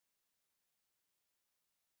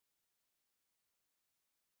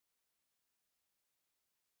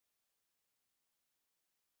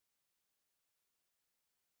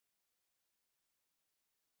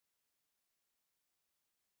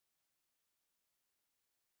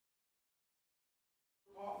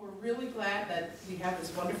We're really glad that we have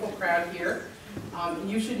this wonderful crowd here. And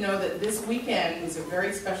you should know that this weekend is a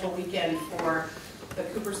very special weekend for the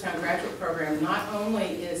Cooperstown Graduate Program. Not only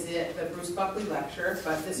is it the Bruce Buckley Lecture,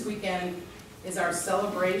 but this weekend is our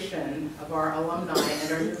celebration of our alumni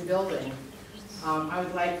and our new building. I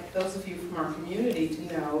would like those of you from our community to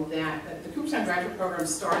know that the Cooperstown Graduate Program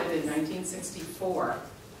started in 1964.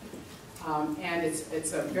 And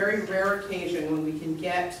it's a very rare occasion when we can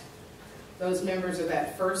get those members of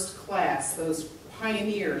that first class, those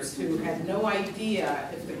pioneers who had no idea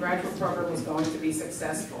if the graduate program was going to be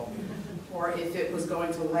successful or if it was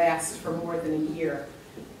going to last for more than a year.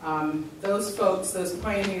 Those folks, those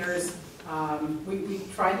pioneers, we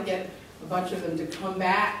tried to get a bunch of them to come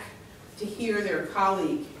back to hear their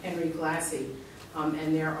colleague, Henry Glassie.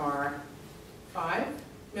 And there are 5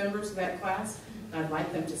 members of that class. I'd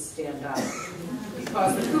like them to stand up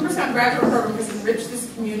because the Cooperstown Graduate Program has enriched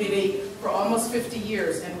this community for almost 50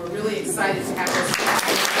 years, and we're really excited to have this.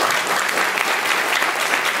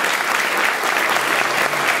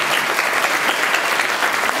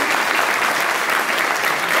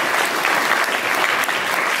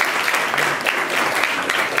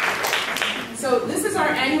 So this is our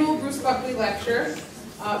annual Bruce Buckley Lecture.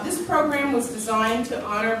 This program was designed to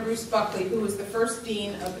honor Bruce Buckley, who was the first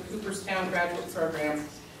dean of the Cooperstown Graduate Program.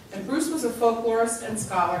 And Bruce was a folklorist and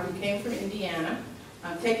scholar who came from Indiana,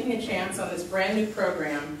 taking a chance on this brand new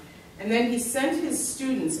program. And then he sent his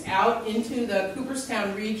students out into the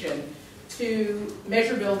Cooperstown region to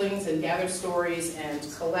measure buildings and gather stories and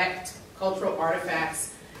collect cultural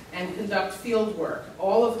artifacts and conduct field work.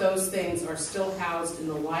 All of those things are still housed in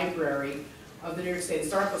the library of the New York State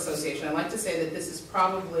Historical Association. I'd like to say that this is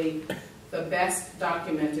probably the best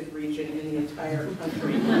documented region in the entire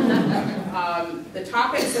country. The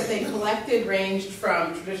topics that they collected ranged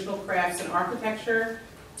from traditional crafts and architecture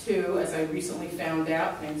to, as I recently found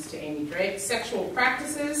out, thanks to Amy Drake, sexual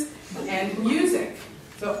practices and music.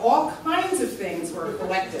 So all kinds of things were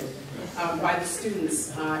collected by the students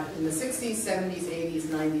in the 60s, 70s, 80s,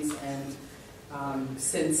 90s, and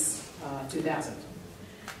since 2000.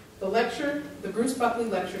 The lecture, the Bruce Buckley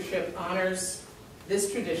Lectureship, honors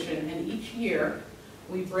this tradition, and each year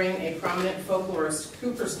we bring a prominent folklorist to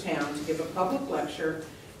Cooperstown to give a public lecture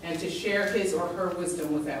and to share his or her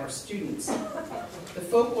wisdom with our students. The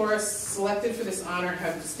folklorists selected for this honor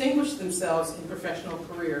have distinguished themselves in professional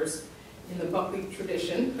careers in the Buckley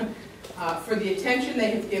tradition for the attention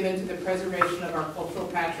they have given to the preservation of our cultural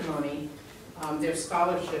patrimony, their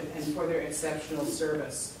scholarship, and for their exceptional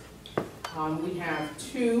service. We have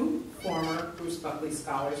 2 former Bruce Buckley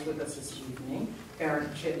scholars with us this evening,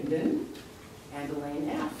 Barrett Chittenden and Elaine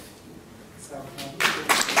F. So,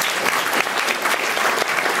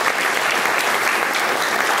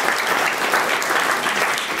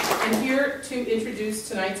 and here to introduce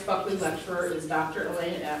tonight's Buckley lecturer is Dr.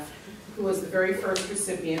 Elaine F., who was the very first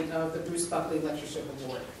recipient of the Bruce Buckley Lectureship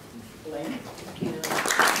Award. Elaine? Thank you.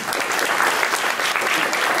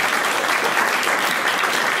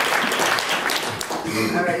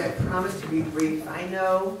 All right, I promise to be brief. I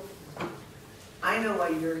know why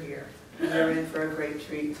you're here. You're in for a great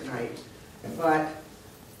treat tonight. But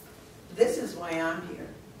this is why I'm here.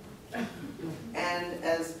 And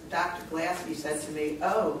as Dr. Glassie said to me,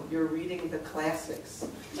 oh, you're reading the classics.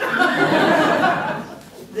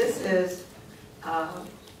 This is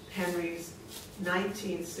Henry's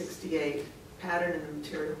 1968 Pattern in the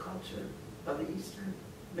Material Culture of the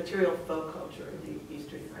Material Folk Culture of the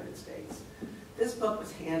Eastern United States. This book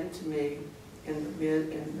was handed to me in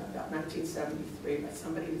about 1973 by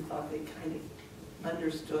somebody who thought they kind of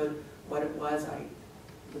understood what it was I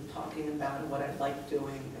was talking about and what I liked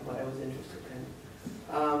doing and what I was interested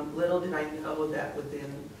in. Little did I know that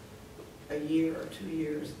within a year or 2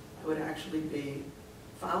 years, I would actually be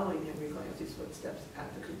following Henry Glassie's footsteps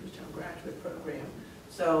at the Cooperstown Graduate Program.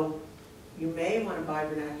 So you may want to buy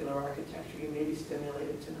vernacular architecture. You may be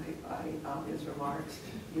stimulated tonight by his remarks.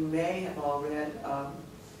 You may have all read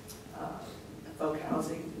Folk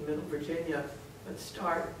Housing in Middle Virginia, but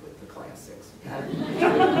start with the classics,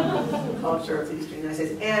 the culture of the Eastern United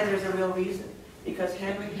States. And there's a real reason, because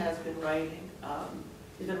Henry has been writing.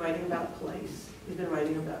 He's been writing about place. He's been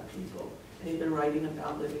writing about people. And he's been writing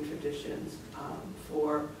about living traditions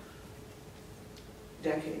for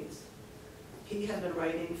decades. He has been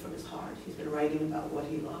writing from his heart. He's been writing about what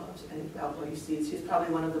he loves and about what he sees. He's probably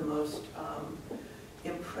one of the most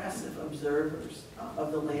impressive observers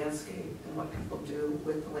of the landscape and what people do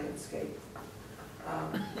with the landscape.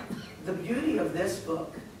 The beauty of this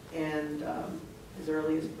book and his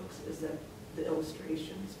earliest books is that the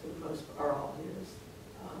illustrations, for the most part, are all his.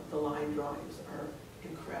 The line drawings are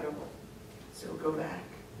incredible. So go back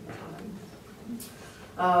in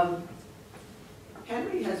time.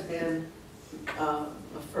 Henry has been a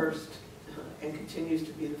first and continues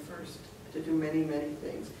to be the first to do many, many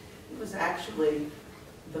things. He was actually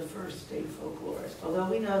the first state folklorist, although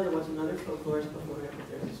we know there was another folklorist before him, but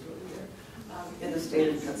there's a story there, in the state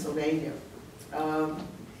of Pennsylvania.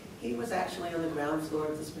 He was actually on the ground floor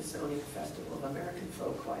of the Smithsonian Festival of American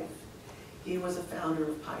Folklife. He was a founder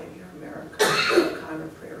of Pioneer America, the Conner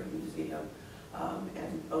Prairie Museum,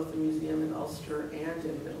 and both the museum in Ulster and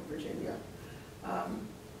in Middle Virginia.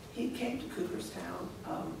 He came to Cooperstown,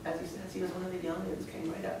 as he says, he was one of the young ones,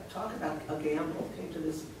 came right up, talk about a gamble, came to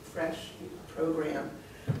this fresh program,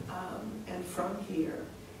 and from here,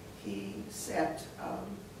 he set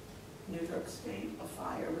New York State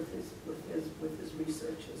afire with his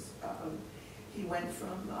researches. He went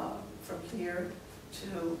from here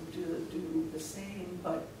to do the same,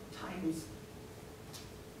 but times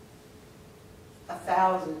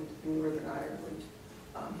 1,000 in Northern Ireland.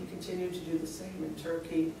 He continued to do the same in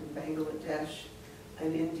Turkey and Bangladesh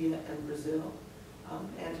and India and Brazil.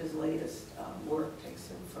 And his latest work takes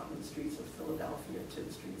him from the streets of Philadelphia to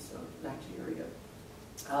the streets of Nigeria.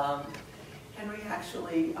 Henry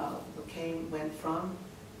actually went from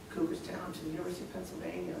Cooperstown to the University of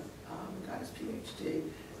Pennsylvania, got his PhD.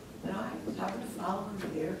 And I happened to follow him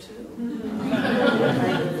there too,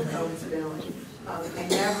 coincidentally. I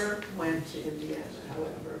never went to Indiana,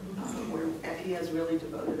 however, and he has really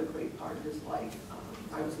devoted a great part of his life.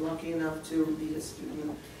 I was lucky enough to be a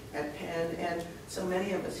student at Penn, and so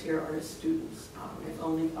many of us here are his students, if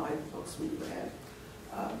only by the books we read.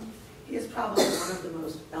 He is probably one of the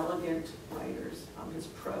most elegant writers. His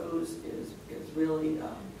prose is really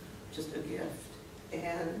just a gift.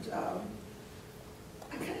 And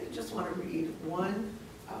I kind of just want to read one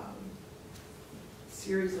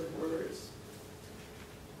series of words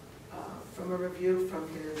from a review from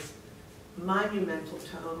his monumental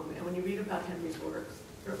tome. And when you read about Henry's works,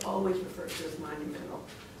 they're always referred to as monumental,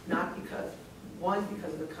 not because, one,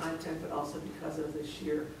 because of the content, but also because of the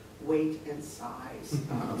sheer weight and size.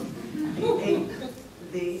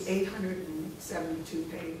 The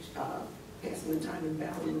 872-page Passing the Time in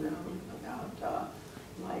Ballynoe about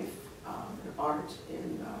life and art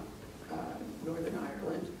in Northern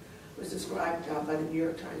Ireland was described by the New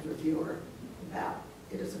York Times reviewer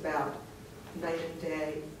it is about night and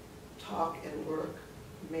day, talk and work,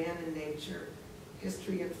 man and nature,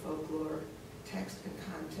 history and folklore, text and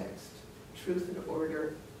context, truth and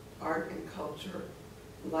order, art and culture,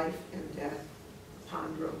 life and death,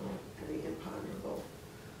 ponderable and the imponderable.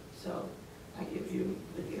 So I give you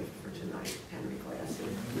the gift for tonight, Henry Glassie.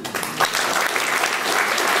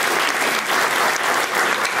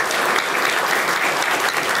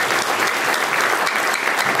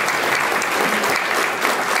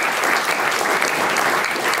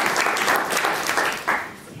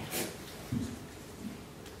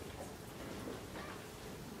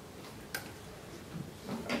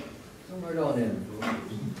 Right on in.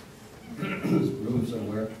 There's room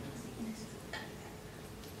somewhere.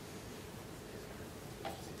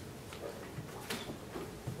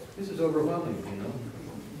 This is overwhelming, you know.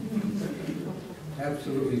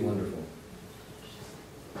 Absolutely wonderful.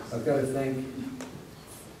 I've got to thank.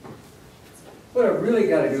 What I've really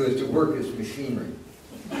got to do is to work this machinery.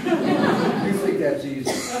 You think that's easy?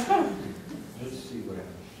 Let's see what happens.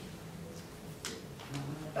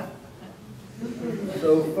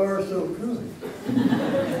 So far, so good.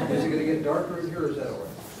 Is it going to get darker in here, or is that all right?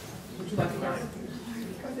 Would you like to go? I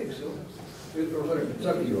think so. It's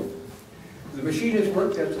up to you. The machine has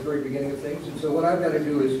worked, that's the very beginning of things, and so what I've got to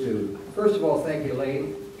do is to, first of all, thank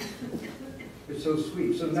Elaine. It's so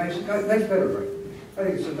sweet, so nice better, right? I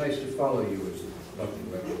think it's so nice to follow you as Buckley,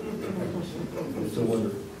 right? It's so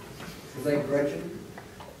wonderful. Thank Gretchen,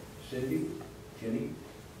 Cindy, Jenny,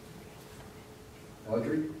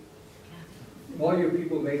 Audrey. All you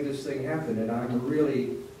people made this thing happen, and I'm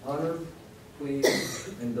really honored,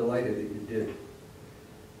 pleased, and delighted that you did.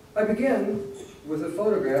 I begin with a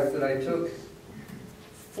photograph that I took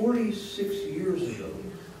 46 years ago.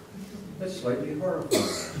 That's slightly horrifying.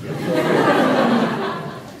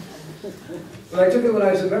 But I took it when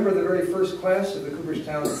I was a member of the very first class of the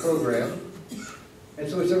Cooperstown program, and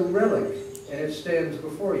so it's a relic, and it stands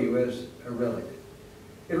before you as a relic.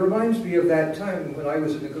 It reminds me of that time when I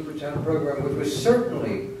was in the Cooperstown program, which was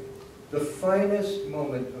certainly the finest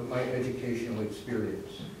moment of my educational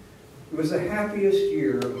experience. It was the happiest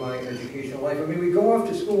year of my educational life. I mean, we go off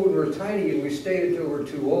to school when we're tiny and we stay until we're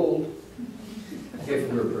too old, if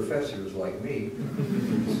we're professors like me.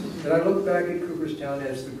 And I look back at Cooperstown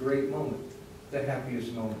as the great moment, the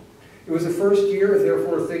happiest moment. It was the first year,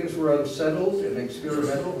 therefore things were unsettled and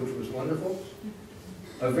experimental, which was wonderful.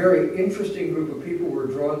 A very interesting group of people were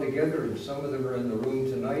drawn together, and some of them are in the room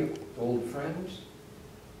tonight, old friends.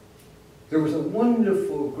 There was a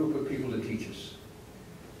wonderful group of people to teach us.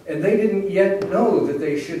 And they didn't yet know that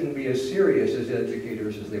they shouldn't be as serious as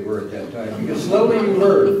educators as they were at that time. Because slowly you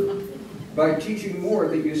learn, by teaching more,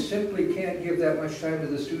 that you simply can't give that much time to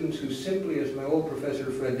the students who simply, as my old professor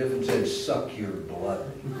Fred Diffin said, suck your blood.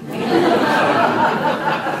 But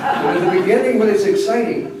in the beginning, when it's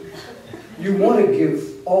exciting, you want to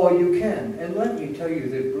give all you can. And let me tell you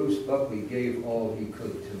that Bruce Buckley gave all he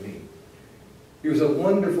could to me. He was a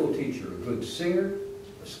wonderful teacher, a good singer,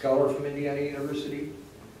 a scholar from Indiana University.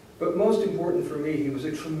 But most important for me, he was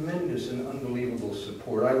a tremendous and unbelievable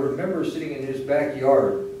support. I remember sitting in his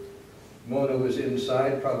backyard. Mona was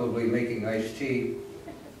inside, probably making iced tea.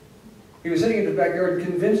 He was sitting in the backyard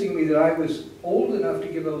convincing me that I was old enough to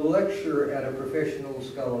give a lecture at a professional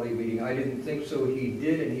scholarly meeting. I didn't think so. He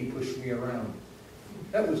did, and he pushed me around.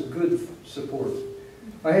 That was good support.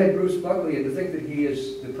 I had Bruce Buckley, and to think that he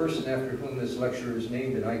is the person after whom this lecture is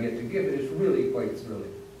named and I get to give it is really quite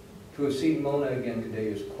thrilling. To have seen Mona again today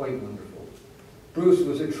is quite wonderful. Bruce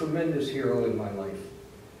was a tremendous hero in my life.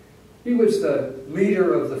 He was the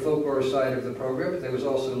leader of the folklore side of the program. There was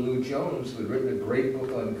also Lou Jones, who had written a great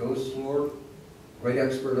book on ghost lore, great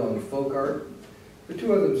expert on folk art. The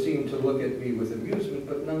two of them seemed to look at me with amusement,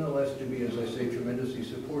 but nonetheless to be, as I say, tremendously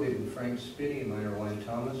supportive. And Frank Spinney and Minor Wine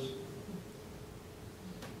Thomas.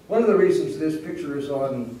 One of the reasons this picture is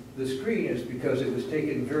on the screen is because it was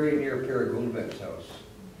taken very near Per Goldbeck's house.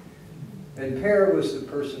 And Per was the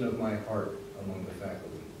person of my heart among the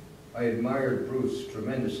faculty. I admired Bruce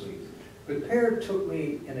tremendously, but Per took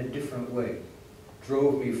me in a different way,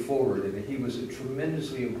 drove me forward, and he was a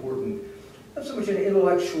tremendously important, not so much an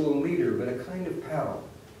intellectual leader, but a kind of pal,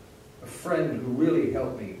 a friend who really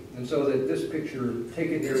helped me. And so that this picture,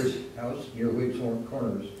 taken near his house, near Whiggs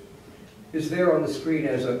Corners, is there on the screen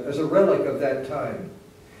as a relic of that time.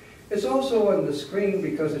 It's also on the screen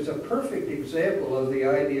because it's a perfect example of the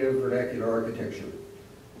idea of vernacular architecture.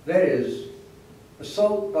 That is, a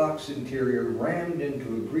salt box interior rammed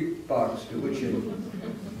into a Greek box to which a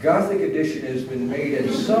Gothic addition has been made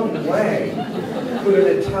in some way put an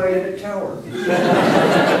Italian tower.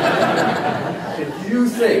 If you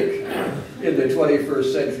think in the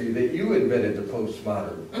 21st century that you invented the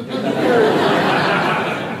postmodern,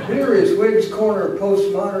 here is Whiggs Corner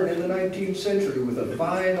postmodern in the 19th century with a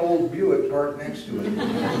fine old Buick parked next to it.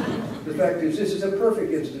 The fact is, this is a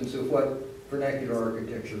perfect instance of what vernacular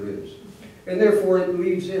architecture is. And therefore it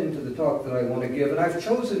leads into the talk that I want to give. And I've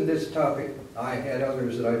chosen this topic. I had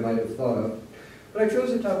others that I might have thought of. But I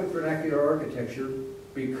chose the topic vernacular architecture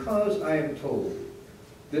because I am told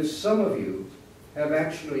that some of you have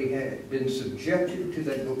actually been subjected to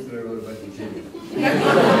that book that I wrote about Virginia.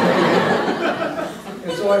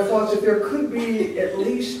 And so I thought that there could be at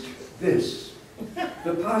least this,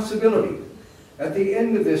 the possibility at the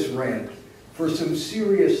end of this rant for some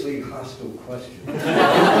seriously hostile questions.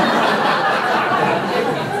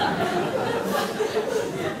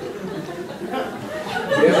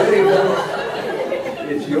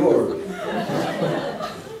 It's yours.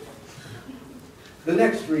 The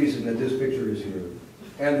next reason that this picture is here,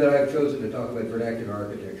 and that I've chosen to talk about vernacular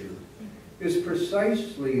architecture, is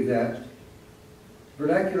precisely that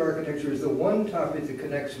vernacular architecture is the one topic that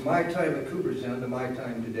connects my time at Cooperstown to my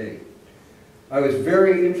time today. I was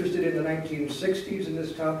very interested in the 1960s in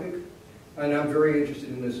this topic, and I'm very interested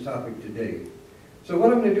in this topic today. So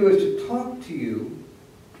what I'm going to do is to talk to you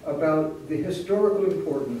about the historical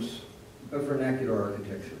importance of vernacular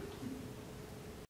architecture.